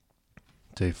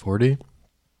Day 40.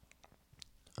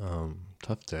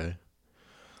 Tough day.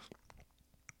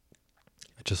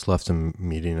 I just left a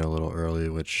meeting a little early,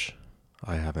 which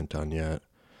I haven't done yet.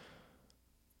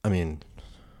 I mean,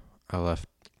 I left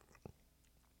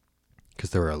because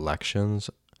there were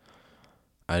elections.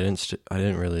 I didn't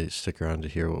really stick around to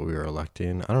hear what we were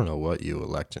electing. I don't know what you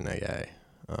elect in AA.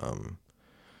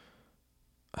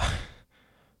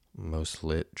 Most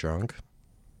lit drunk.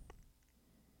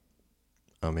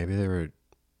 Oh, maybe they were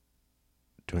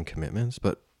doing commitments,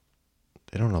 but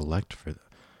they don't elect for that.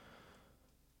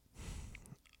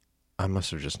 I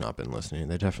must have just not been listening.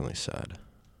 They definitely said.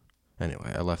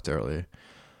 Anyway, I left early.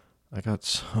 I got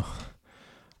so...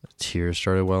 tears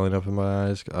started welling up in my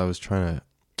eyes. I was trying to...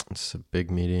 It's a big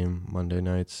meeting Monday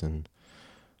nights, and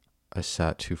I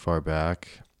sat too far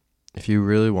back. If you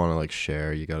really want to, like,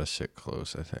 share, you got to sit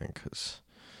close, I think, because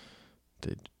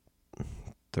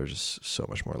they're just so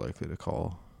much more likely to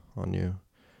call on you.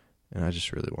 And I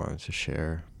just really wanted to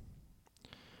share.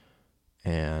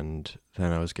 And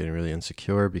then I was getting really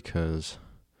insecure because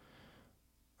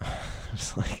I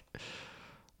was like,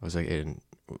 Aiden,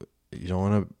 you don't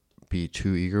want to be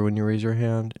too eager when you raise your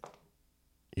hand.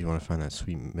 You want to find that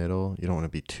sweet middle. You don't want to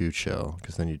be too chill,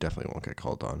 because then you definitely won't get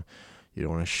called on. You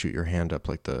don't want to shoot your hand up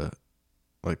like the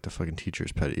fucking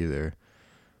teacher's pet either.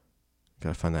 You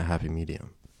gotta find that happy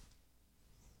medium.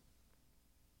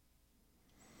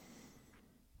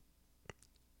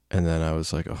 And then I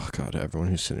was like, oh God, everyone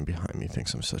who's sitting behind me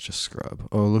thinks I'm such a scrub.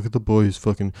 Oh, look at the boy who's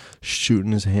fucking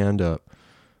shooting his hand up.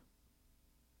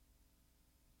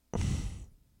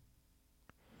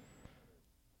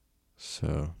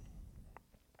 So,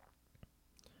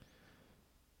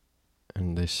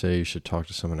 and they say you should talk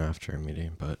to someone after a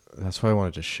meeting, but that's why I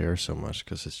wanted to share so much,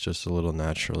 because it's just a little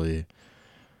naturally,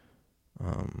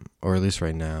 or at least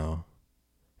right now,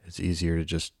 it's easier to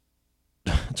just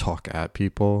talk at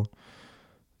people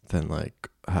than like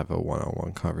have a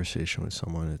one-on-one conversation with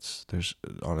someone.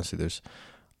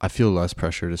 I feel less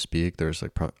pressure to speak.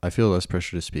 I feel less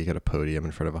pressure to speak at a podium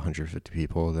in front of 150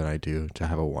 people than I do to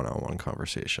have a one-on-one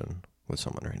conversation with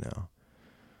someone right now.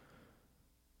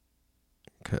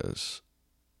 Because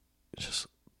just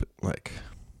like,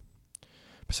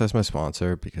 besides my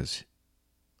sponsor, because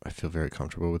I feel very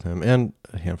comfortable with him, and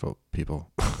a handful of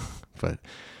people, but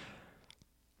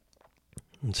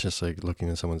it's just like looking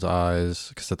in someone's eyes,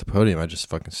 because at the podium I just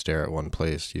fucking stare at one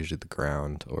place, usually the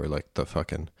ground or like the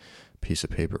fucking piece of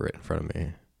paper right in front of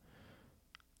me.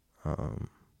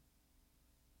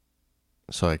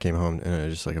 So I came home and I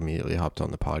just like immediately hopped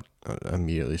on the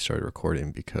immediately started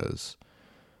recording, because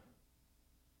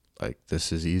like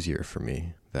this is easier for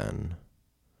me than,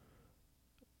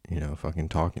 fucking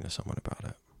talking to someone about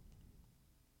it.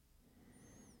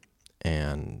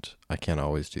 And I can't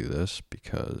always do this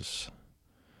because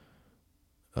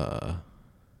I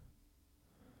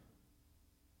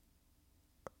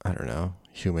don't know,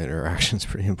 human interaction is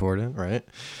pretty important, right?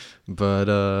 But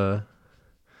yeah,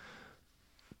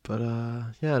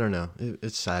 I don't know.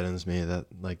 It saddens me that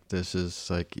like this is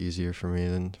like easier for me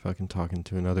than fucking talking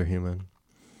to another human.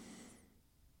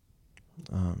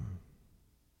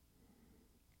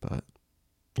 But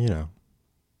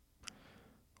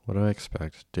what do I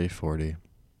expect? Day 40.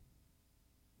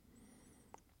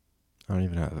 I don't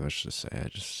even have much to say. I'm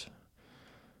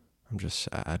just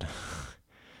sad.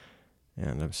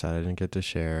 And I'm sad I didn't get to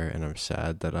share, and I'm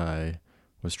sad that I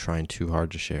was trying too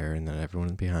hard to share, and then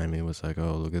everyone behind me was like,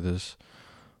 oh, look at this.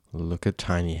 Look at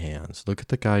tiny hands. Look at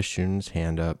the guy shooting his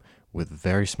hand up with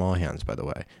very small hands, by the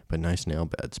way, but nice nail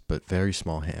beds, but very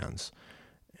small hands,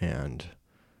 and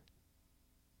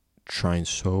trying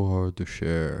so hard to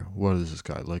share. What is this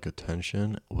guy, like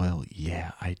attention? Well,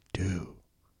 yeah, I do.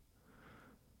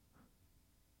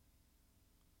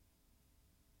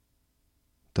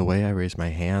 The way I raised my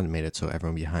hand made it so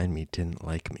everyone behind me didn't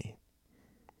like me.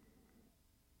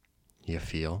 You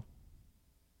feel?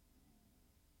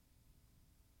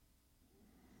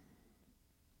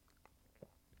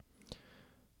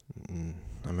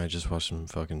 I might just watch some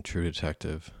fucking True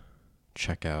Detective,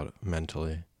 check out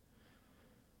mentally.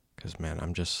 Because, man,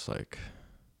 I'm just like,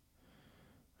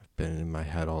 I've been in my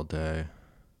head all day.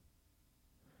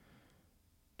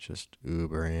 Just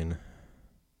Ubering.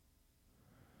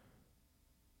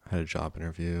 I had a job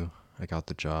interview. I got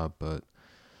the job, but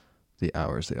the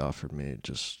hours they offered me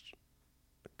just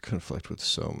conflict with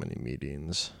so many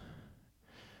meetings.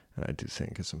 And I do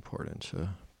think it's important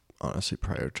to honestly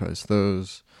prioritize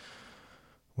those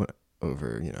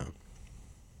over,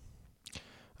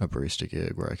 a barista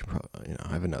gig where I can probably, I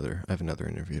have another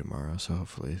interview tomorrow, so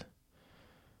hopefully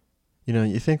You know,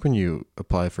 you think when you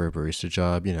apply for a barista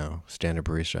job, you know, standard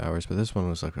barista hours, but this one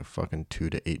was like a fucking 2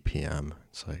 to 8 p.m.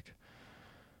 It's like,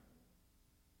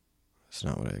 it's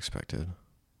not what I expected.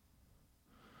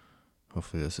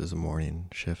 Hopefully this is a morning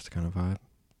shift kind of vibe.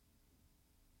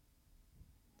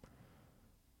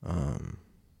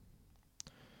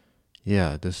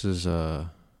 Yeah, this is, God,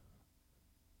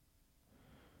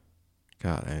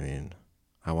 I mean,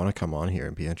 I want to come on here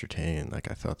and be entertaining. Like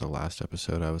I thought the last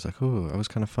episode, I was like, ooh, I was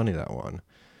kind of funny that one.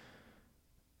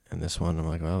 And this one, I'm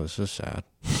like, well, this is sad.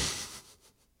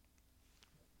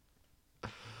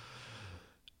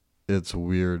 It's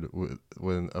weird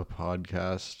when a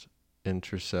podcast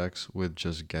intersects with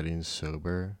just getting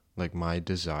sober. Like my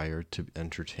desire to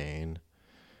entertain,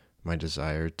 my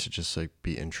desire to just like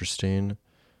be interesting,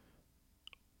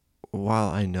 while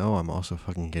I know I'm also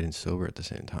fucking getting sober at the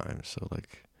same time. So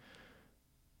like,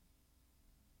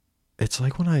 it's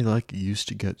like when I like used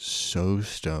to get so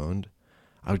stoned,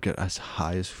 I would get as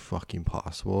high as fucking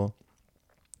possible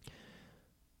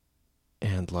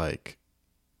and like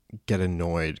get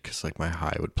annoyed because like my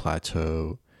high would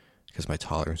plateau because my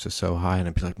tolerance is so high, and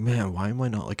I'd be like, man, why am I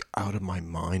not like out of my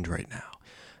mind right now?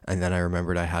 And then I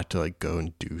remembered I had to like go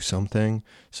and do something,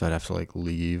 so I'd have to like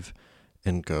leave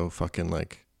and go fucking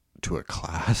like to a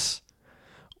class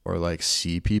or like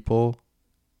see people.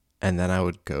 And then I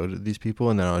would go to these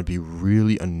people, and then I would be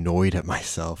really annoyed at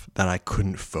myself that I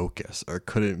couldn't focus or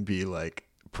couldn't be like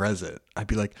present. I'd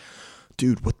be like,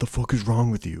 dude, what the fuck is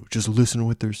wrong with you? Just listen to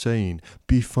what they're saying.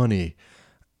 Be funny.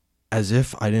 As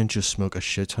if I didn't just smoke a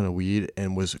shit ton of weed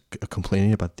and was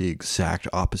complaining about the exact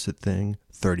opposite thing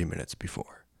 30 minutes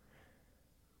before.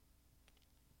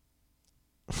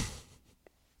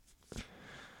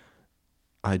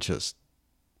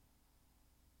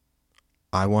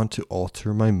 I want to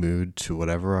alter my mood to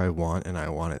whatever I want, and I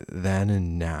want it then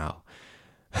and now.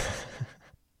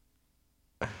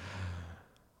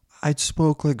 I'd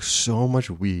smoke like so much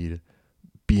weed,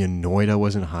 be annoyed I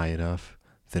wasn't high enough,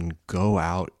 then go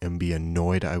out and be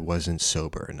annoyed I wasn't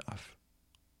sober enough.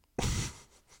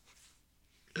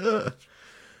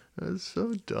 That's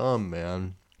so dumb,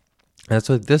 man. That's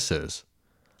what this is.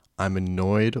 I'm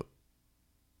annoyed.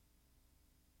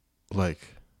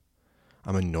 Like,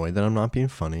 I'm annoyed that I'm not being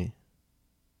funny.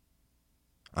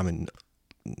 You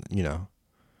know,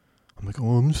 I'm like,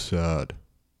 oh, I'm sad.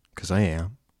 Because I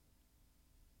am.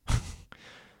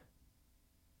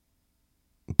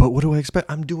 But what do I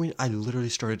expect? I literally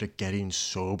started a getting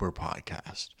sober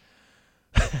podcast.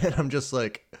 And I'm just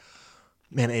like,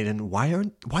 man, Aiden,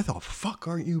 why the fuck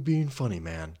aren't you being funny,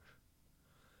 man?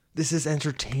 This is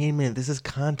entertainment. This is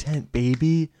content,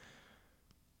 baby.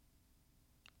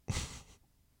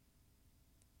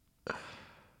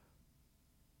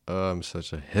 I'm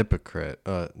such a hypocrite.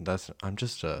 I'm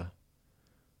just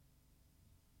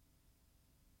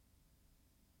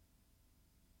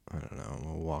I don't know, I'm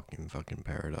a walking fucking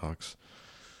paradox.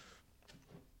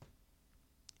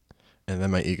 And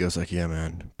then my ego's like, yeah,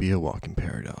 man, be a walking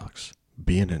paradox.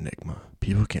 Be an enigma.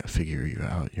 People can't figure you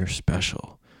out. You're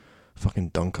special. Fucking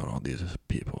dunk on all these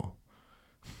people.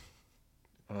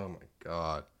 Oh my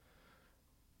god.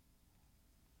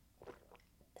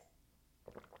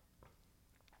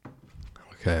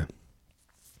 Okay.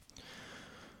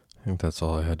 I think that's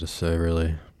all I had to say,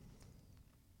 really.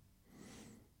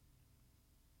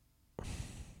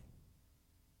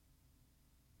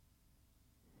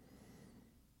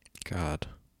 God.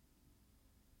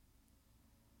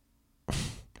 I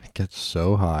get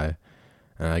so high,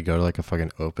 and I go to like a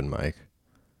fucking open mic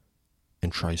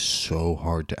and try so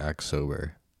hard to act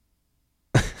sober.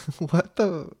 What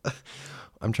the?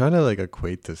 I'm trying to like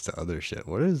equate this to other shit.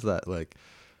 What is that like?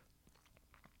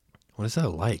 What is that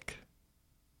like?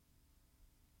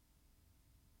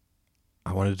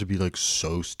 I wanted to be like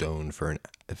so stoned for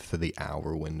the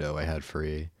hour window I had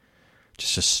free,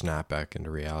 just to snap back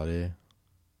into reality.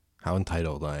 How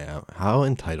entitled I am. How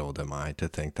entitled am I to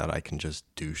think that I can just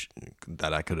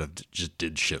that I could have just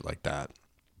did shit like that?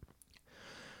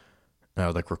 And I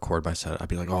would like record my set. I'd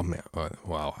be like, oh man,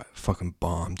 wow, I fucking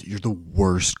bombed. You're the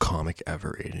worst comic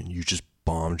ever, Aiden. You just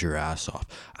bombed your ass off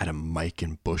at a mic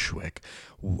in Bushwick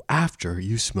after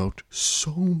you smoked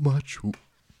so much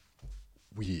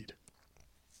weed.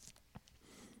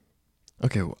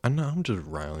 Okay, well, I'm just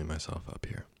riling myself up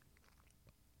here.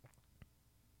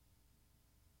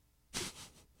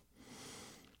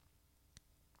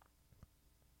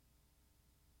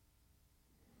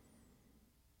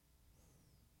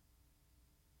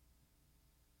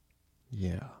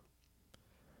 Yeah.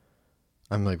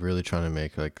 I'm like really trying to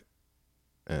make like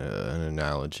an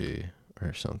analogy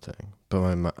or something,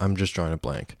 but I'm just drawing a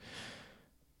blank.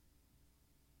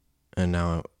 And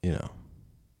now, then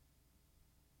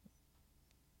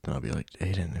I'll be like,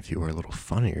 Aiden, if you were a little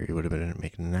funnier, you would have been able to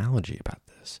make an analogy about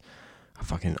this. A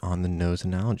fucking on the nose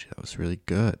analogy. That was really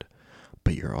good.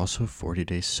 But you're also 40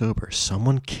 days sober.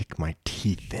 Someone kick my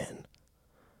teeth in.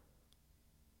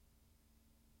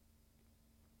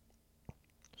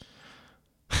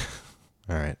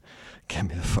 All right. Get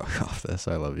me the fuck off this.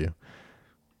 I love you.